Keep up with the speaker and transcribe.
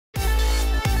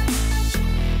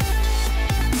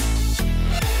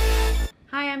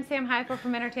I'm Hypo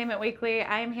from Entertainment Weekly.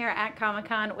 I am here at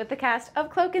Comic-Con with the cast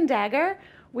of Cloak and Dagger.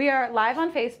 We are live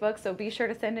on Facebook, so be sure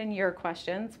to send in your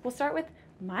questions. We'll start with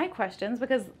my questions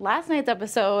because last night's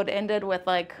episode ended with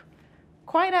like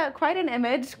quite an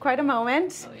image, quite a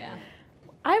moment. Oh yeah.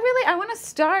 I want to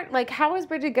start, like, how is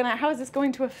this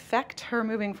going to affect her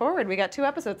moving forward? We got 2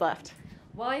 episodes left.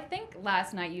 Well, I think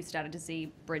last night you started to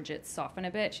see Bridget soften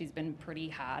a bit. She's been pretty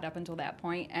hard up until that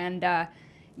point. And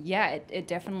yeah, it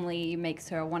definitely makes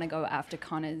her want to go after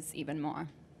Connors even more.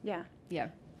 Yeah. Yeah.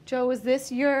 Joe, was this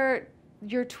your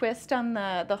twist on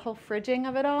the whole fridging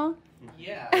of it all?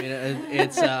 Yeah, I mean,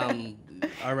 it's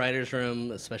our writer's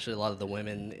room, especially a lot of the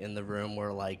women in the room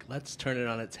were like, let's turn it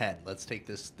on its head. Let's take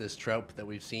this trope that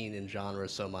we've seen in genre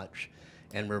so much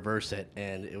and reverse it.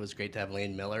 And it was great to have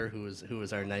Lane Miller, who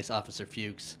was our nice Officer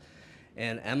Fuchs,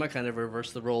 and Emma kind of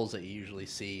reversed the roles that you usually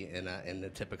see in the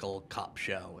typical cop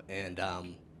show. And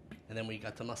then we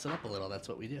got to muss it up a little. That's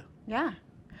what we do. Yeah.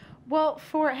 Well,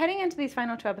 for heading into these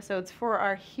final 2 episodes, for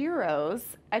our heroes,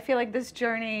 I feel like this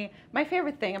journey, my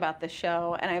favorite thing about this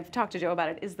show, and I've talked to Joe about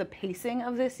it, is the pacing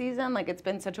of this season. Like, it's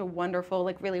been such a wonderful,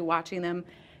 like, really watching them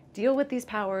deal with these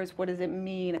powers. What does it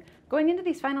mean? Going into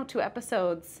these final 2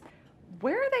 episodes,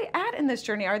 where are they at in this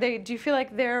journey? Do you feel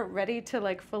like they're ready to,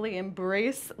 like, fully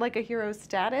embrace, like, a hero's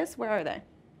status? Where are they?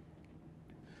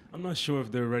 I'm not sure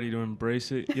if they're ready to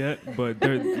embrace it yet, but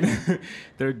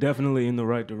they're definitely in the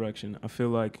right direction. I feel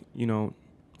like, you know,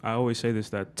 I always say this,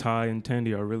 that Ty and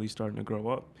Tandy are really starting to grow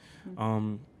up.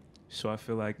 Mm-hmm. So I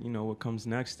feel like, you know, what comes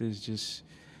next is just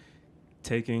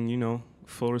taking, you know,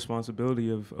 full responsibility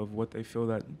of what they feel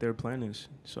that their plan is.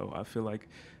 So I feel like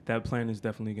that plan is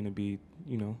definitely going to be,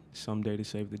 you know, someday to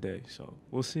save the day. So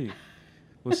we'll see.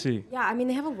 We'll see. Yeah, I mean,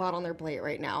 they have a lot on their plate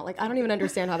right now. Like, I don't even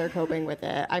understand how they're coping with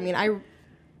it. I mean,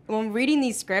 when reading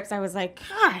these scripts, I was like,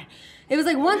 God, it was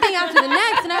like one thing after the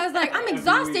next, and I was like, I'm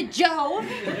exhausted, Joe.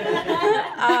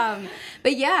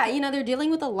 But yeah, you know, they're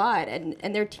dealing with a lot, and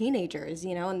they're teenagers,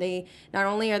 you know, and they not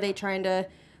only are they trying to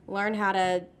learn how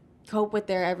to cope with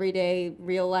their everyday,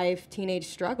 real-life teenage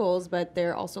struggles, but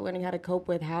they're also learning how to cope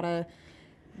with how to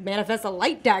manifest a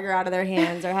light dagger out of their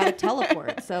hands or how to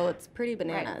teleport. So it's pretty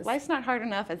bananas. Right. Life's not hard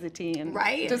enough as a teen.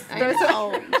 Right? Just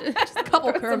just a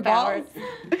couple curveballs.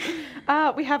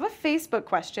 We have a Facebook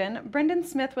question. Brendan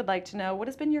Smith would like to know, what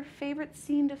has been your favorite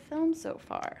scene to film so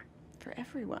far for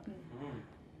everyone?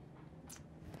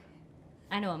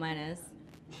 I know what mine is.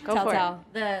 Go for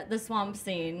it. The swamp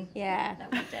scene. Yeah.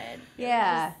 That we did.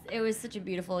 Yeah. It was such a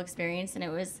beautiful experience, and it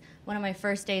was one of my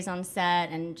first days on set,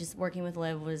 and just working with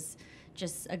Liv was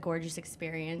just a gorgeous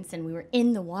experience. And we were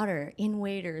in the water, in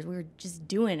waders. We were just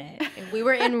doing it. We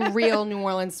were in real New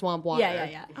Orleans swamp water.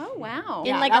 Yeah. Oh, wow.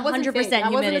 In like 100% humidity.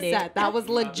 That wasn't a set. That was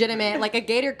legitimate. Like, a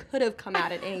gator could have come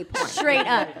out at any point. Straight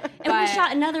up. And we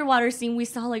shot another water scene. We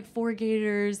saw like 4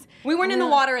 gators. We weren't in the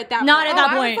water at that point. Not at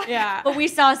that point. Yeah. But we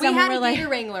saw some. We had a like, gator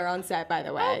wrangler on set, by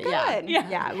the way. Oh, good.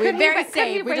 Yeah. We were very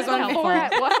safe. We just wanted to be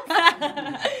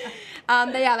fun.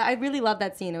 But yeah, I really love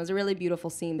that scene. It was a really beautiful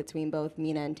scene between both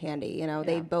Mina and Tandy. You know,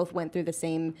 they both went through the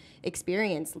same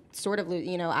experience. Sort of,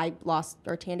 you know,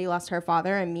 Tandy lost her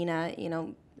father, and Mina, you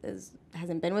know,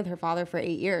 hasn't been with her father for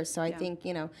 8 years. So I think,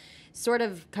 you know, sort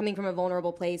of coming from a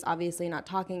vulnerable place, obviously not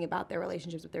talking about their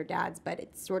relationships with their dads, but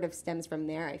it sort of stems from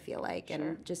there, I feel like. Sure.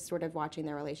 And just sort of watching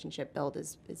their relationship build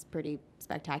is pretty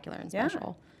spectacular and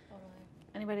special. Totally.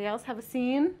 Anybody else have a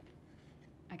scene?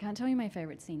 I can't tell you my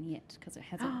favorite scene yet because it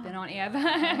hasn't been on air.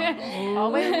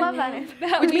 Always love that.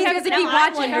 Which means you have to keep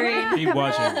watching. Keep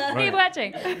watching. Right. Keep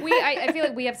watching. I feel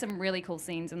like we have some really cool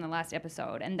scenes in the last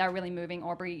episode, and they're really moving.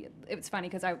 Aubrey, it was funny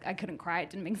because I couldn't cry.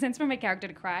 It didn't make sense for my character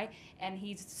to cry, and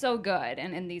he's so good.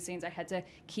 And in these scenes, I had to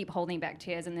keep holding back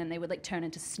tears, and then they would like turn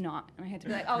into snot, and I had to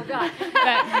be like, oh God. But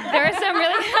there are some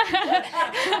really.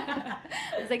 I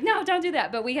was like, no, don't do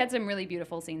that. But we had some really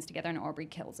beautiful scenes together, and Aubrey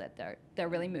kills it. They're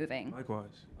really moving.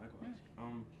 Likewise.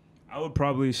 I would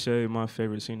probably say my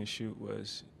favorite scene to shoot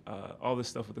was all the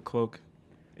stuff with the cloak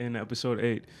in episode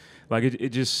 8. Like, it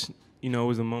just, you know, it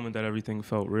was a moment that everything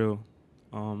felt real.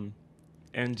 And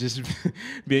just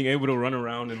being able to run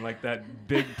around in, like, that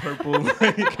big purple,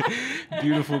 like,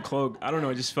 beautiful cloak. I don't know,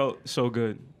 it just felt so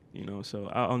good, you know, so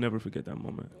I'll never forget that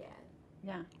moment.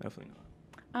 Yeah. Definitely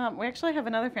not. We actually have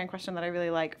another fan question that I really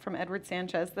like from Edward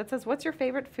Sanchez that says, what's your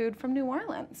favorite food from New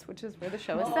Orleans, which is where the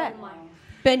show is set?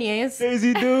 Beignets.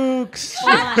 Daisy Dukes.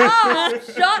 Shut up!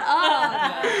 Shut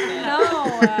up!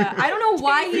 No, I don't know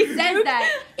why he says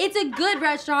that. It's a good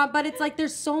restaurant, but it's like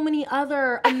there's so many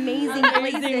other amazing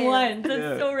places. ones.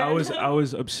 That's so random. I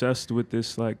was obsessed with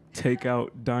this like takeout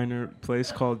diner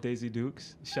place called Daisy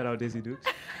Dukes. Shout out Daisy Dukes.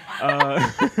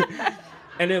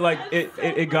 And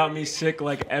it got me sick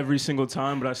like every single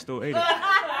time, but I still ate it.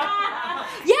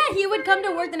 Yeah, he would come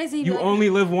to work the next day. He'd be You like, only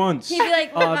live once. He'd be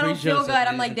like, I Aubrey don't feel Joseph, good.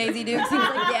 I'm like, Daisy Dukes. He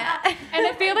was like, yeah. And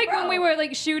I feel like when we were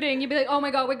like shooting, you'd be like, oh my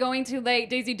God, we're going too late.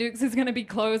 Daisy Dukes is going to be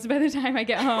closed by the time I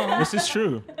get home. This is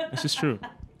true.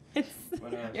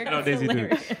 No, Daisy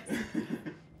Dukes.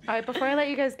 All right, before I let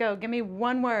you guys go, give me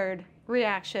one word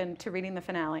reaction to reading the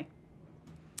finale.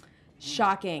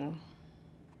 Shocking.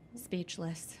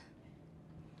 Speechless.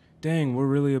 Dang, we're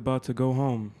really about to go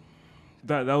home.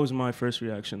 That was my first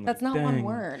reaction. Like, That's not one dang.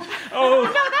 word. Oh,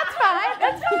 That's fine.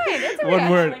 That's fine. It's a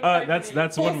one reaction. word.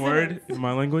 That's one word in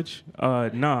my language.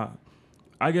 Nah,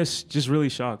 I guess just really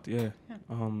shocked. Yeah.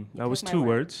 That was my 2 word.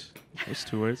 words. It was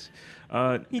 2 words.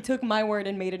 He took my word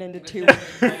and made it into 2.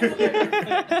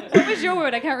 What was your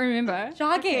word? I can't remember.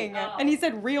 Shocking. And he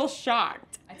said real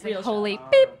shocked. I said, holy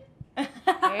beep. There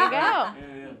you go.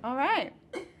 All right.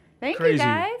 Thank you Crazy.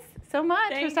 guys so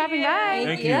much for stopping by.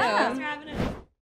 Thank you. Yeah. Thanks for having us.